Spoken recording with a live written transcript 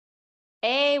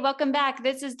welcome back.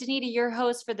 This is Danita, your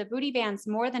host for the Booty Band's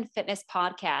More Than Fitness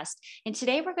podcast. And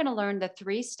today we're going to learn the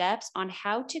 3 steps on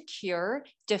how to cure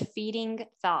defeating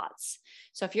thoughts.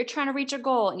 So if you're trying to reach a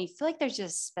goal and you feel like there's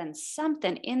just been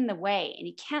something in the way and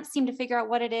you can't seem to figure out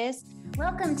what it is,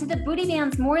 welcome to the Booty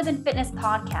Band's More Than Fitness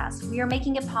podcast. We are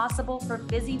making it possible for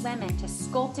busy women to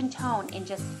sculpt and tone in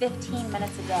just 15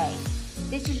 minutes a day.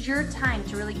 This is your time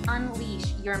to really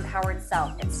unleash your empowered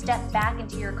self and step back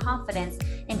into your confidence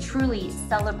and truly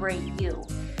celebrate you.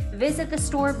 Visit the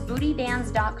store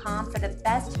bootybands.com for the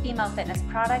best female fitness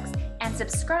products and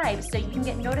subscribe so you can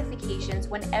get notifications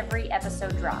when every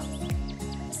episode drops.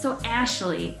 So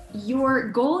Ashley, your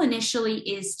goal initially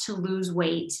is to lose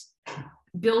weight,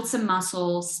 build some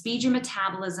muscle, speed your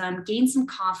metabolism, gain some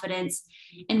confidence,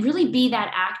 and really be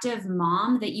that active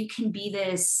mom that you can be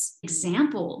this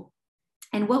example.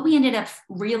 And what we ended up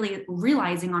really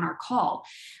realizing on our call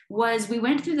was we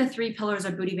went through the 3 pillars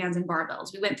of Booty Bands and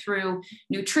Barbells. We went through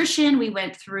nutrition, we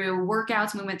went through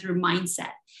workouts, and we went through mindset.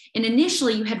 And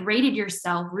initially you had rated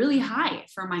yourself really high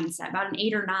for mindset, about an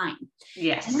 8 or 9.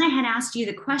 Yes. And then I had asked you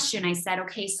the question, I said,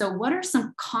 okay, so what are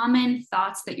some common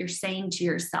thoughts that you're saying to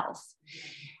yourself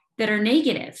that are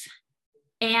negative?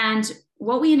 And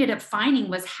what we ended up finding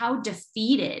was how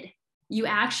defeated you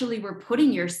actually were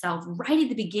putting yourself right at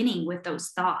the beginning with those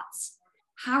thoughts.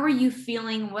 How are you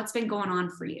feeling? What's been going on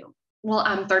for you? Well,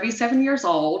 I'm 37 years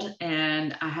old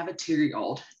and I have a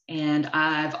 2-year-old, and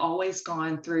I've always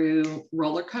gone through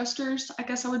roller coasters, I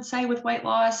guess I would say, with weight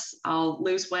loss. I'll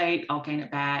lose weight, I'll gain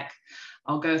it back.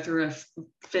 I'll go through a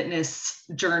fitness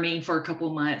journey for a couple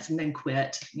of months and then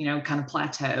quit, kind of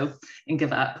plateau and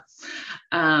give up.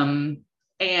 And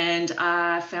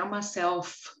I found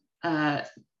myself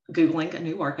Googling a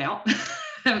new workout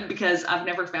because I've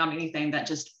never found anything that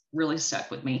just really stuck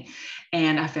with me.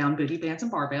 And I found Booty Bands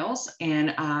and Barbells,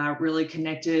 and I really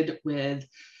connected with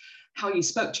how you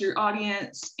spoke to your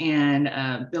audience,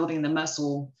 and building the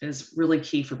muscle is really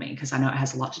key for me because I know it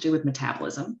has a lot to do with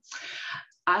metabolism.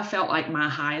 I felt like my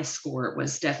highest score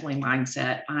was definitely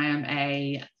mindset. I am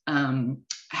a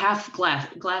half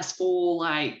glass full,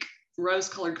 like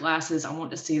rose-colored glasses. I want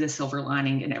to see the silver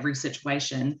lining in every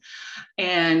situation.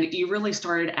 And you really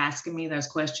started asking me those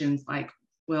questions like,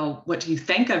 well, what do you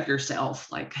think of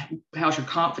yourself? Like, how's your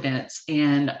confidence?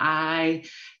 And I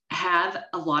have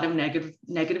a lot of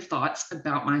negative thoughts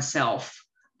about myself,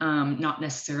 not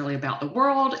necessarily about the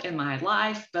world and my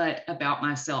life, but about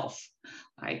myself.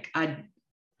 Like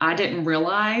I didn't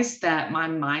realize that my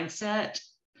mindset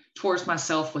towards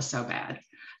myself was so bad.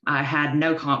 I had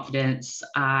no confidence.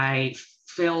 I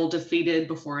feel defeated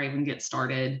before I even get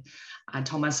started. I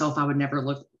told myself I would never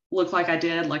look like I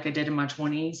did in my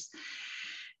 20s.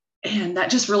 And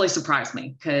that just really surprised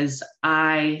me because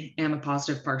I am a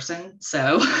positive person.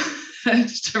 So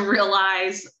to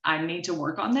realize I need to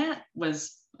work on that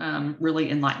was really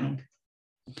enlightening.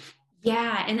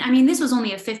 Yeah. And I mean, this was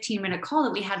only a 15-minute call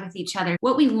that we had with each other.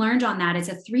 What we learned on that is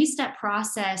a 3-step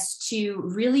process to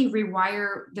really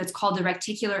rewire that's called the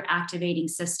reticular activating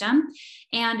system.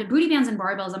 And Booty Bands and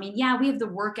Barbells, I mean, yeah, we have the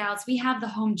workouts, we have the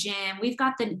home gym, we've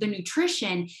got the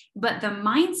nutrition, but the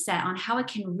mindset on how it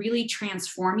can really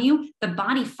transform you, the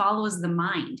body follows the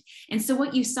mind. And so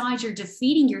what you saw is you're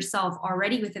defeating yourself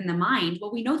already within the mind.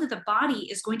 Well, we know that the body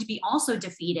is going to be also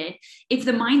defeated if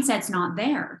the mindset's not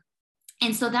there.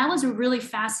 And so that was a really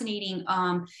fascinating,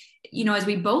 as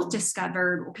we both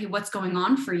discovered, okay, what's going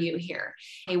on for you here?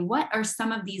 Hey, what are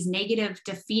some of these negative,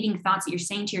 defeating thoughts that you're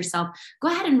saying to yourself? Go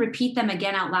ahead and repeat them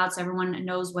again out loud so everyone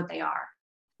knows what they are.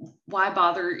 Why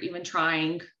bother even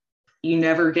trying? You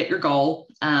never get your goal.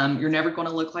 You're never going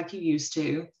to look like you used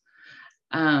to.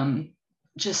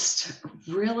 Just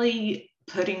really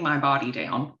putting my body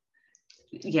down.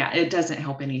 Yeah, it doesn't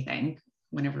help anything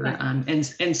whenever I'm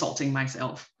insulting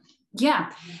myself.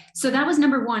 Yeah. So that was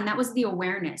number 1. That was the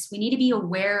awareness. We need to be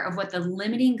aware of what the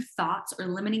limiting thoughts or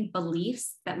limiting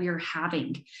beliefs that we are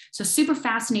having. So super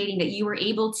fascinating that you were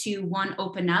able to, one,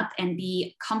 open up and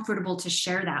be comfortable to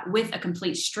share that with a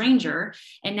complete stranger.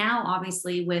 And now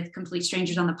obviously with complete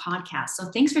strangers on the podcast. So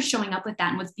thanks for showing up with that.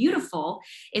 And what's beautiful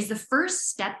is the first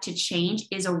step to change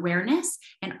is awareness,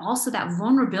 and also that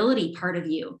vulnerability part of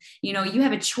you. You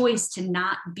have a choice to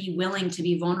not be willing to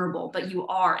be vulnerable, but you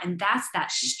are. And that's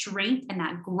that strength and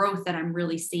that growth that I'm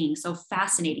really seeing. So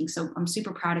fascinating. So I'm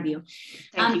super proud of you.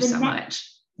 Thank you so much.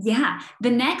 Yeah. The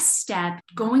next step,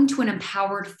 going to an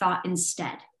empowered thought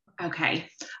instead. Okay.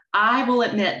 I will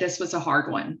admit this was a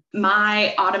hard one.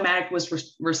 My automatic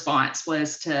response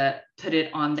was to put it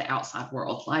on the outside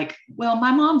world. Like, well,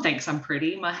 my mom thinks I'm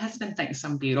pretty. My husband thinks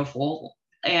I'm beautiful.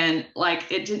 And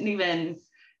like, it didn't even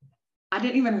I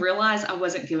didn't even realize I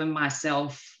wasn't giving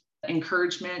myself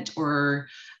encouragement or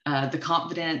the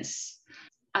confidence.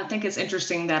 I think it's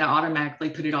interesting that I automatically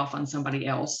put it off on somebody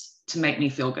else to make me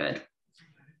feel good.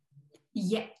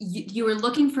 Yeah, you were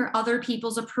looking for other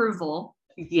people's approval.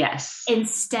 Yes.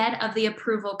 Instead of the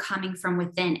approval coming from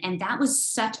within. And that was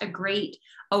such a great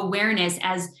awareness.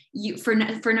 As you, for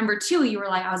number two, you were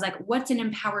like, I was like, what's an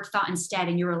empowered thought instead?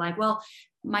 And you were like, well,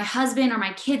 my husband or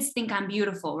my kids think I'm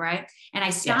beautiful, right? And I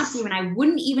stopped you, and I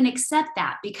wouldn't even accept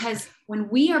that, because when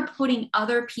we are putting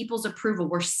other people's approval,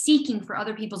 we're seeking for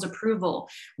other people's approval,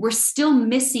 we're still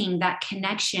missing that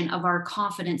connection of our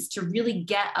confidence to really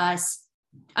get us.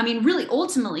 I mean, really,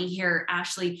 ultimately here,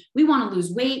 Ashley, we want to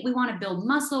lose weight. We want to build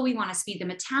muscle. We want to speed the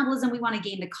metabolism. We want to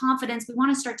gain the confidence. We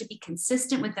want to start to be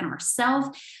consistent within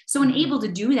ourselves. So when able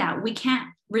to do that, we can't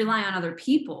rely on other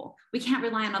people. We can't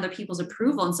rely on other people's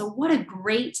approval. And so what a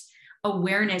great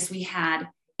awareness we had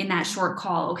in that short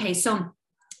call. Okay, so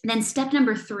then step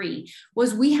number 3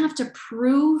 was we have to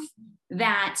prove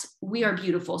that we are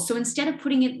beautiful. So instead of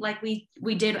putting it like we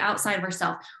did outside of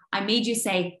ourselves, I made you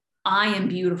say, I am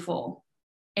beautiful.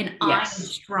 And yes. I'm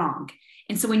strong.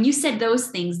 And so when you said those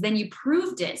things, then you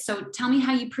proved it. So tell me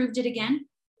how you proved it again.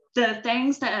 The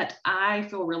things that I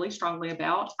feel really strongly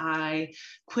about, I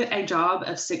quit a job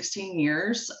of 16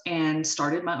 years and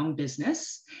started my own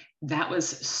business. That was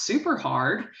super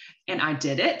hard, and I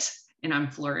did it, and I'm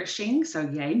flourishing. So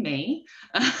yay me.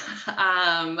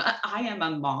 I am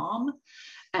a mom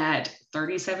at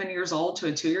 37 years old to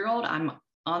a 2-year-old. I'm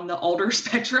on the older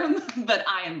spectrum, but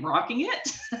I am rocking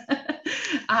it.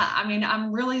 I mean,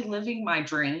 I'm really living my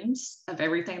dreams of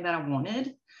everything that I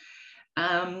wanted.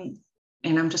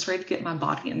 And I'm just ready to get my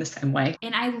body in the same way.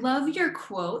 And I love your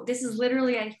quote. This is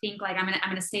literally, I think, like I'm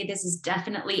gonna say this is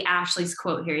definitely Ashley's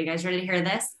quote here. You guys ready to hear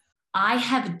this? I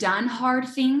have done hard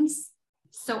things,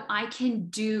 so I can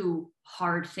do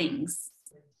hard things.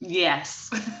 Yes.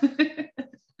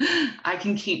 I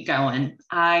can keep going.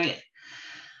 My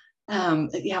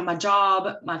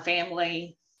job, my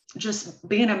family, just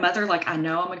being a mother, like I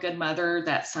know I'm a good mother.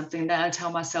 That's something that I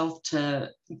tell myself to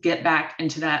get back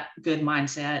into that good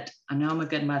mindset. I know I'm a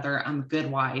good mother. I'm a good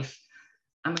wife.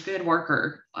 I'm a good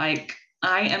worker. Like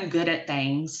I am good at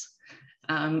things.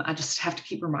 I just have to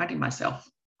keep reminding myself.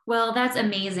 Well, that's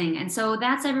amazing. And so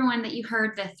that's everyone that you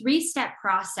heard the 3-step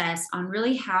process on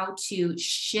really how to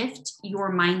shift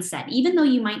your mindset. Even though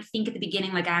you might think at the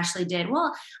beginning, like Ashley did,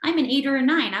 well, I'm an 8 or a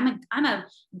 9. I'm a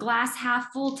glass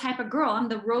half full type of girl. I'm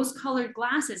the rose colored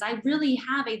glasses. I really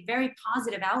have a very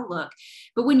positive outlook.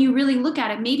 But when you really look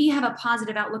at it, maybe you have a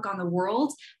positive outlook on the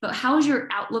world, but how's your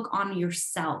outlook on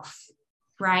yourself?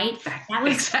 Right? That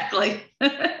was exactly.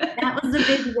 That was a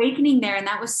big awakening there. And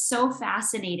that was so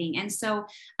fascinating. And so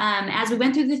as we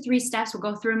went through the 3 steps, we'll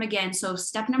go through them again. So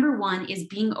step number 1 is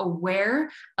being aware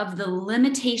of the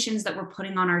limitations that we're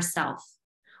putting on ourselves.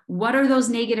 What are those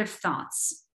negative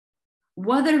thoughts?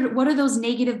 What are those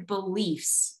negative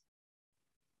beliefs?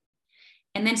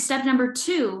 And then step number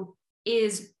 2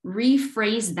 is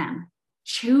rephrase them.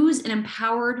 Choose an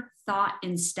empowered thought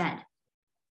instead.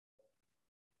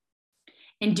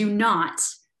 And do not,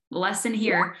 lesson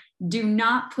here, do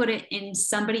not put it in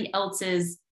somebody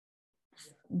else's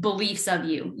beliefs of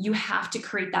you. You have to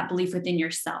create that belief within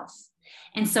yourself.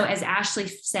 And so as Ashley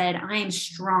said, I am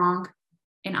strong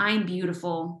and I am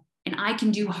beautiful and I can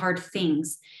do hard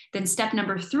things. Then step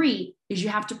number 3 is you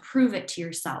have to prove it to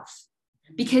yourself.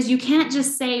 Because you can't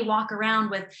just walk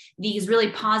around with these really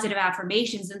positive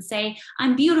affirmations and say,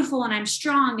 I'm beautiful and I'm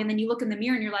strong. And then you look in the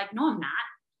mirror and you're like, no, I'm not.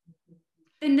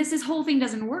 Then this whole thing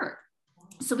doesn't work.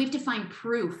 So we have to find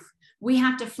proof. We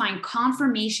have to find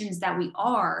confirmations that we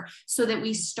are, so that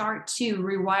we start to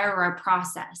rewire our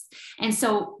process. And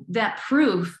so that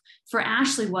proof for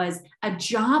Ashley was a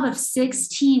job of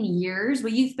 16 years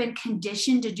where you've been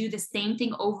conditioned to do the same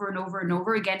thing over and over and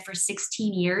over again for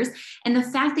 16 years. And the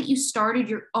fact that you started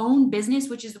your own business,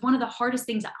 which is one of the hardest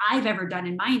things I've ever done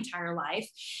in my entire life.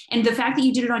 And the fact that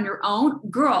you did it on your own,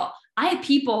 girl, I have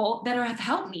people that have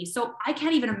helped me. So I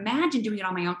can't even imagine doing it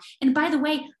on my own. And by the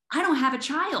way, I don't have a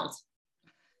child.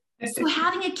 So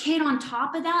having a kid on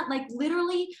top of that, like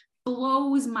literally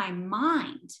blows my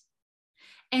mind.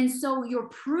 And so your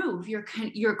proof,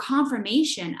 your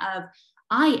confirmation of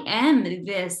I am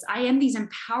these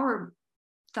empowered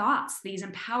thoughts, these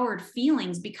empowered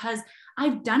feelings, because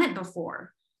I've done it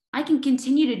before. I can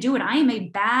continue to do it. I am a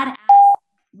badass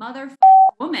mother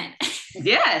woman.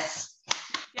 Yes.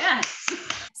 Yes.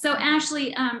 So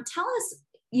Ashley, tell us,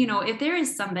 if there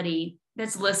is somebody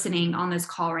that's listening on this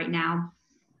call right now,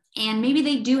 and maybe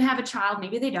they do have a child,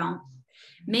 maybe they don't.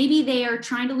 Maybe they are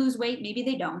trying to lose weight, maybe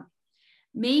they don't.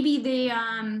 Maybe they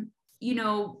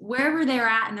wherever they're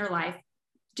at in their life,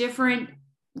 different,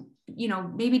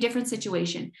 maybe different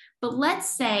situation. But let's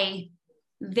say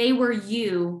they were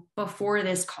you before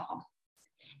this call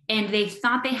and they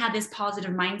thought they had this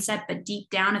positive mindset, but deep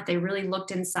down, if they really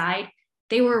looked inside,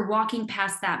 they were walking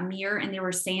past that mirror and they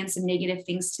were saying some negative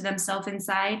things to themselves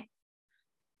inside.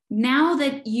 Now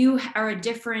that you are a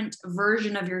different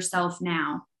version of yourself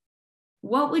now,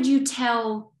 what would you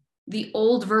tell the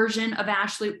old version of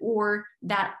Ashley or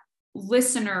that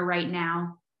listener right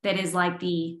now that is like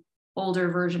the older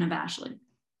version of Ashley?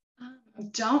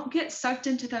 Don't get sucked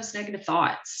into those negative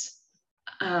thoughts.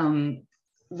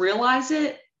 Realize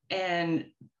it and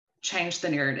change the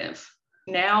narrative.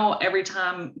 Now, every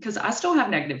time, because I still have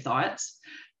negative thoughts,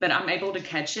 but I'm able to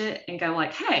catch it and go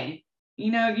like, hey,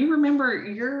 you remember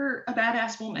you're a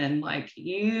badass woman. Like,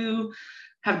 you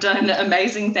have done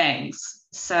amazing things.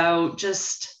 So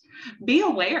just be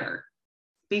aware,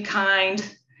 be kind,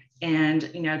 and,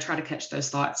 try to catch those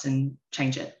thoughts and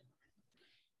change it.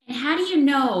 And how do you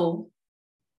know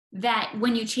that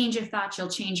when you change your thoughts, you'll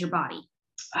change your body?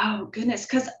 Oh, goodness.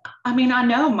 Because, I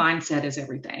know mindset is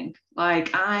everything.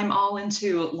 Like, I'm all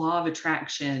into law of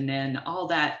attraction and all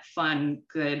that fun,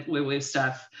 good woo-woo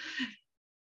stuff.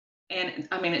 And,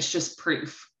 it's just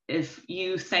proof. If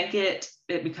you think it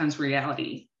becomes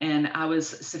reality. And I was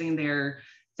sitting there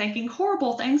thinking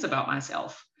horrible things about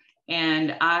myself.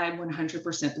 And I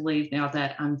 100% believe now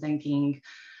that I'm thinking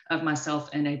of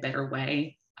myself in a better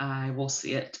way, I will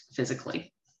see it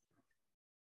physically.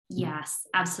 Yes,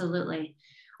 absolutely.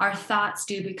 Our thoughts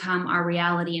do become our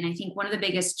reality. And I think one of the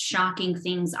biggest shocking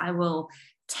things I will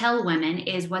tell women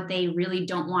is what they really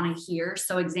don't want to hear.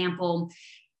 So example,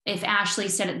 if Ashley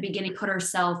said at the beginning, put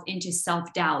herself into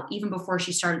self-doubt, even before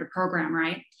she started the program,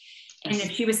 right? And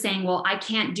if she was saying, well, I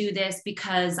can't do this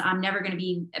because I'm never going to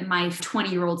be my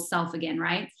 20-year-old self again,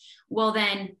 right? Well,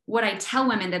 then what I tell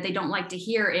women that they don't like to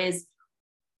hear is,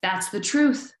 that's the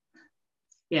truth.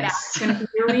 Yes. That's going to be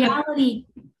your reality.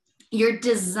 You're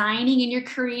designing and you're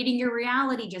creating your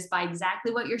reality just by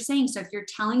exactly what you're saying. So if you're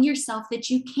telling yourself that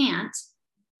you can't,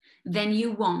 then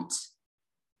you won't.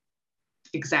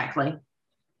 Exactly.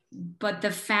 But the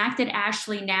fact that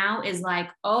Ashley now is like,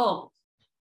 oh,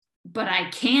 but I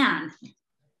can,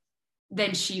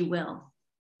 then she will.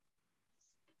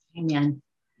 Amen.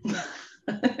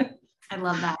 I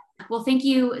love that. Well, thank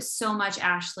you so much,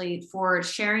 Ashley, for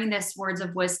sharing this words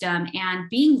of wisdom and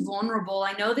being vulnerable.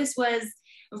 I know this was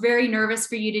very nervous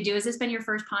for you to do. Has this been your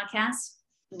first podcast?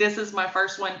 This is my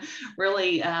first one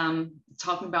really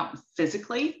talking about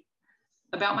physically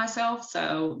about myself.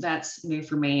 So that's new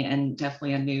for me and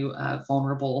definitely a new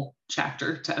vulnerable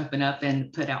chapter to open up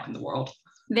and put out in the world.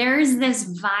 There's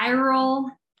this viral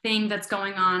thing that's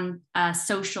going on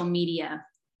social media.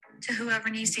 To whoever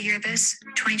needs to hear this,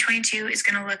 2022 is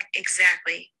going to look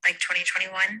exactly like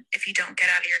 2021 if you don't get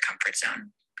out of your comfort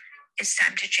zone. It's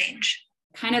time to change.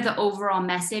 Kind of the overall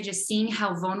message is seeing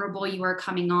how vulnerable you are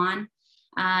coming on.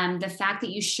 The fact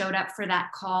that you showed up for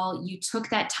that call, you took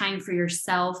that time for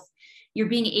yourself. You're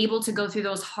being able to go through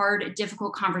those hard,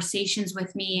 difficult conversations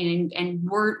with me and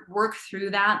work through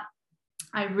that.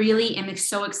 I really am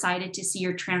so excited to see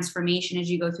your transformation as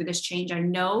you go through this change. I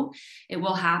know it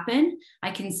will happen.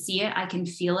 I can see it. I can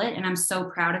feel it. And I'm so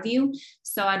proud of you.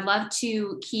 So I'd love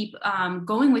to keep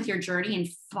going with your journey and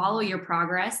follow your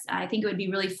progress. I think it would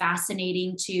be really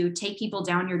fascinating to take people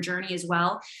down your journey as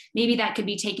well. Maybe that could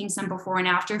be taking some before and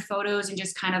after photos and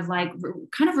just kind of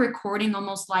recording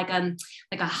almost like a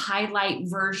highlight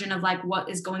version of like what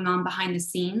is going on behind the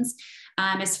scenes.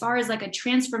 As far as like a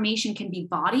transformation can be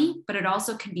body, but it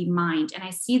also can be mind. And I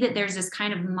see that there's this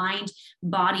kind of mind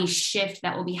body shift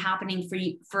that will be happening for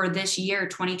you for this year,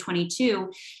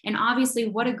 2022. And obviously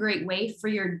what a great way for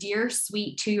your dear,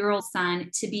 sweet 2-year-old son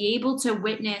to be able to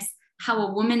witness how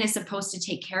a woman is supposed to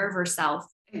take care of herself.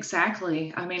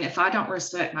 Exactly. I mean, if I don't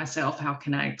respect myself, how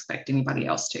can I expect anybody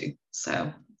else to?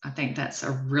 So I think that's a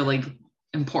really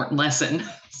important lesson.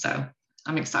 So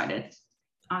I'm excited.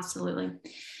 Absolutely.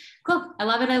 Cool. I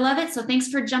love it. I love it. So thanks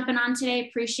for jumping on today.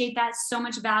 Appreciate that. So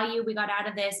much value we got out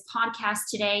of this podcast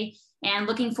today and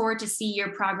looking forward to see your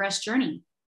progress journey.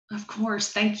 Of course.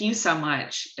 Thank you so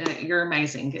much. You're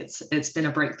amazing. It's been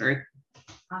a breakthrough.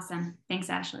 Awesome. Thanks,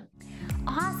 Ashley.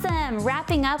 Awesome.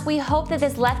 Wrapping up, we hope that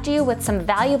this left you with some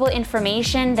valuable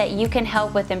information that you can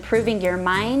help with improving your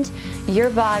mind, your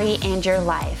body, and your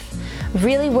life.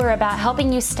 Really, we're about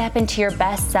helping you step into your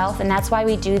best self, and that's why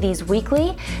we do these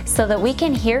weekly, so that we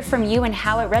can hear from you and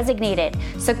how it resonated.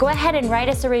 So go ahead and write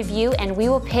us a review, and we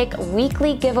will pick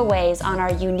weekly giveaways on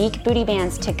our unique booty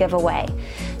bands to give away.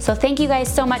 So thank you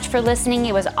guys so much for listening.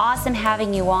 It was awesome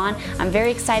having you on. I'm very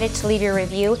excited to leave your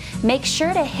review. Make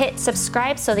sure to hit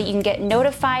subscribe so that you can get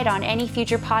notified on any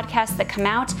future podcasts that come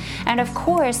out. And of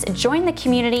course, join the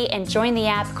community and join the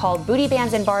app called Booty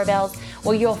Bands and Barbells,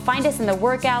 where you'll find us in the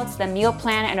workouts, the meal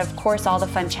plan, and of course, all the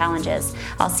fun challenges.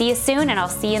 I'll see you soon, and I'll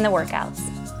see you in the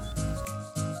workouts.